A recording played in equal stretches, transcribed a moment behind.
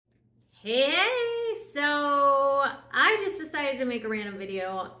Hey, so I just decided to make a random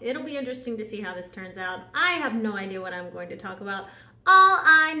video. It'll be interesting to see how this turns out. I have no idea what I'm going to talk about. All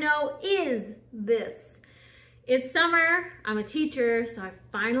I know is this. It's summer, I'm a teacher, so I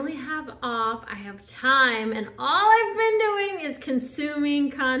finally have off, I have time, and all I've been doing is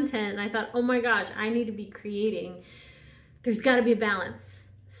consuming content. And I thought, oh my gosh, I need to be creating. There's gotta be a balance.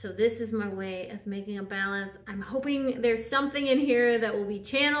 So this is my way of making a balance. I'm hoping there's something in here that will be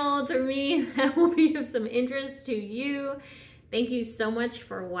channeled to me, that will be of some interest to you. Thank you so much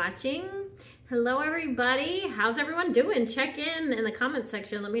for watching. Hello everybody, how's everyone doing? Check in the comment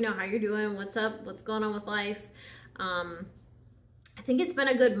section. Let me know how you're doing, what's up, what's going on with life. I think it's been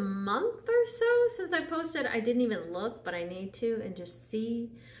a good month or so since I posted. I didn't even look, but I need to and just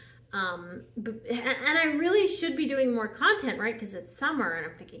see. And I really should be doing more content, right? Because it's summer and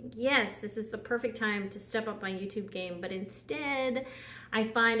I'm thinking, yes, this is the perfect time to step up my YouTube game. But instead, I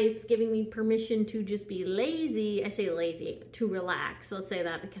find it's giving me permission to just be lazy. I say lazy, to relax. Let's say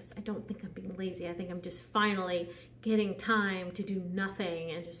that because I don't think I'm being lazy. I think I'm just finally getting time to do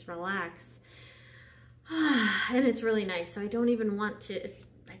nothing and just relax. And it's really nice. So I don't even want to,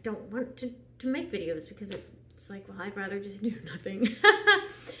 to make videos because it's like, well, I'd rather just do nothing.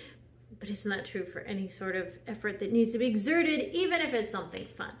 But isn't that true for any sort of effort that needs to be exerted, even if it's something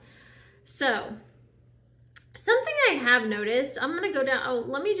fun? So, something I have noticed, I'm going to go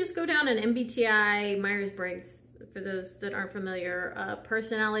down, let me just go down an MBTI Myers-Briggs, for those that aren't familiar,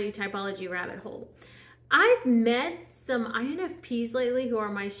 personality typology rabbit hole. I've met some INFPs lately who are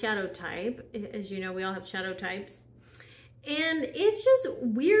my shadow type. As you know, we all have shadow types. And it's just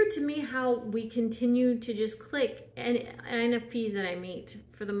weird to me how we continue to just click, and INFPs that I meet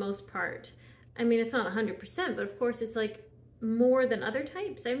for the most part. I mean, it's not 100%, but of course it's like more than other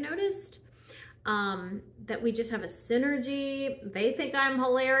types I've noticed. That we just have a synergy. They think I'm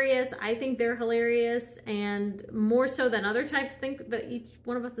hilarious. I think they're hilarious. And more so than other types think that each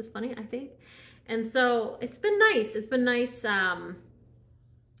one of us is funny, I think. And so it's been nice. It's been nice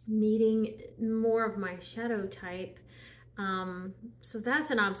meeting more of my shadow type. So that's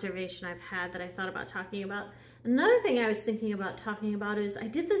an observation I've had that I thought about talking about. Another thing I was thinking about talking about is I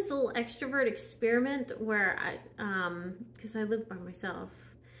did this little extrovert experiment where because I live by myself,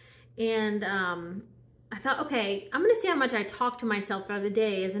 and I thought, okay, I'm gonna see how much I talk to myself throughout the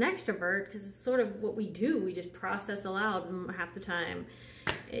day as an extrovert, because it's sort of what we do. We just process aloud half the time.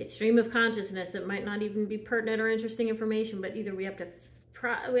 It's stream of consciousness. It might not even be pertinent or interesting information, but either we have to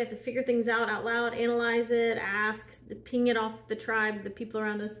figure things out loud, analyze it, ask, ping it off the tribe, the people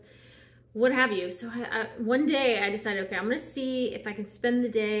around us, what have you. So one day I decided, okay, I'm going to see if I can spend the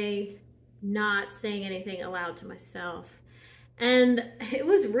day not saying anything aloud to myself. And it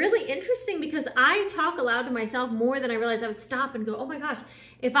was really interesting because I talk aloud to myself more than I realized. I would stop and go, oh my gosh,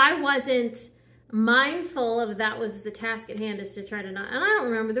 if I wasn't mindful of that was the task at hand, is to try to not, and I don't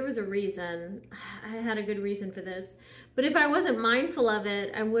remember, there was a reason. I had a good reason for this. But if I wasn't mindful of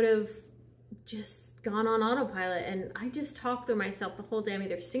it, I would have just gone on autopilot, and I just talk through myself the whole day. I'm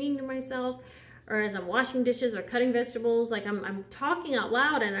either singing to myself, or as I'm washing dishes or cutting vegetables, like I'm talking out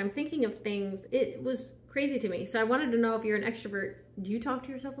loud and I'm thinking of things. It was crazy to me. So I wanted to know, if you're an extrovert, do you talk to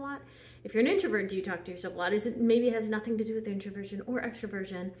yourself a lot? If you're an introvert, do you talk to yourself a lot? Maybe it has nothing to do with introversion or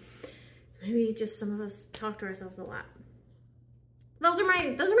extroversion. Maybe just some of us talk to ourselves a lot. Those are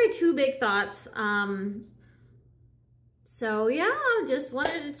my two big thoughts. So yeah, just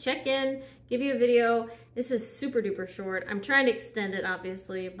wanted to check in, give you a video. This is super duper short. I'm trying to extend it,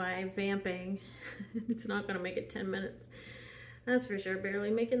 obviously, by vamping. It's not gonna make it 10 minutes. That's for sure, barely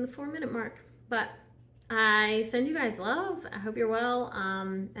making the 4-minute mark. But I send you guys love. I hope you're well.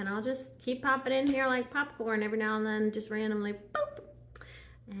 And I'll just keep popping in here like popcorn every now and then, just randomly, boop.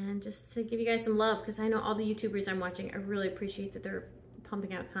 And just to give you guys some love, because I know all the YouTubers I'm watching, I really appreciate that they're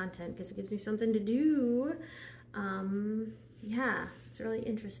pumping out content, because it gives me something to do. Yeah, it's really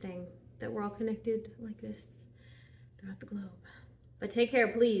interesting that we're all connected like this throughout the globe. But take care,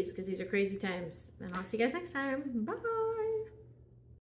 please, because these are crazy times. And I'll see you guys next time. Bye.